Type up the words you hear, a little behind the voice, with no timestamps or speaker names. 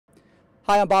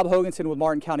Hi, I'm Bob Hogensen with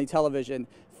Martin County Television.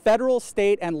 Federal,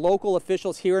 state, and local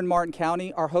officials here in Martin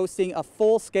County are hosting a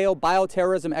full-scale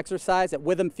bioterrorism exercise at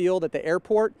Witham Field at the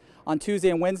airport on Tuesday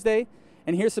and Wednesday.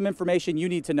 And here's some information you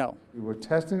need to know. We're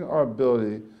testing our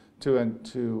ability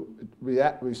to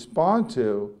respond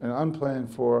to an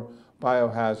unplanned for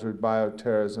biohazard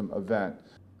bioterrorism event.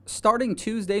 Starting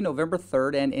Tuesday, November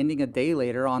 3rd and ending a day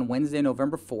later on Wednesday,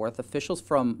 November 4th, officials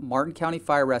from Martin County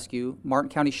Fire Rescue, Martin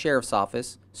County Sheriff's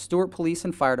Office, Stewart Police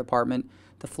and Fire Department,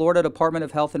 the Florida Department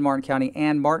of Health in Martin County,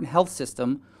 and Martin Health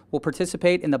System will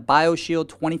participate in the Bioshield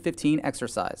 2015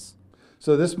 exercise.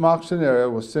 So this mock scenario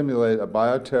will simulate a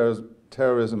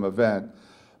bioterrorism event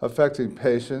affecting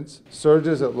patients,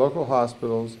 surges at local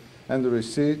hospitals, and the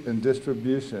receipt and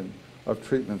distribution of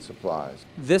treatment supplies.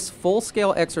 This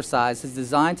full-scale exercise is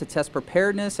designed to test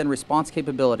preparedness and response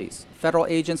capabilities. Federal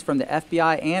agents from the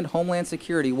FBI and Homeland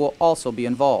Security will also be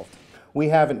involved. We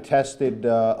haven't tested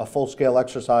a full-scale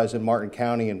exercise in Martin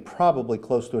County in probably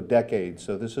close to a decade,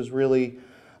 so this is really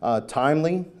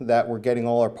timely that we're getting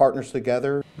all our partners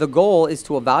together. The goal is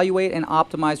to evaluate and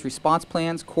optimize response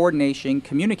plans, coordination,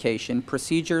 communication,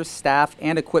 procedures, staff,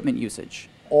 and equipment usage.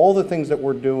 All the things that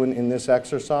we're doing in this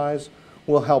exercise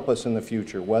will help us in the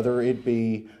future, whether it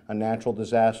be a natural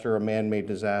disaster, a man-made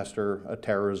disaster, a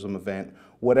terrorism event,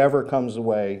 whatever comes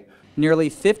away. Nearly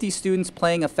 50 students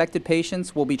playing affected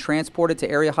patients will be transported to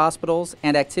area hospitals,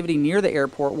 and activity near the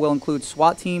airport will include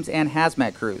SWAT teams and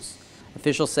hazmat crews.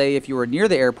 Officials say if you are near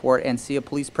the airport and see a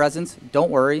police presence,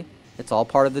 don't worry, it's all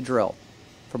part of the drill.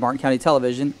 For Martin County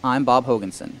Television, I'm Bob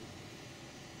Hogensen.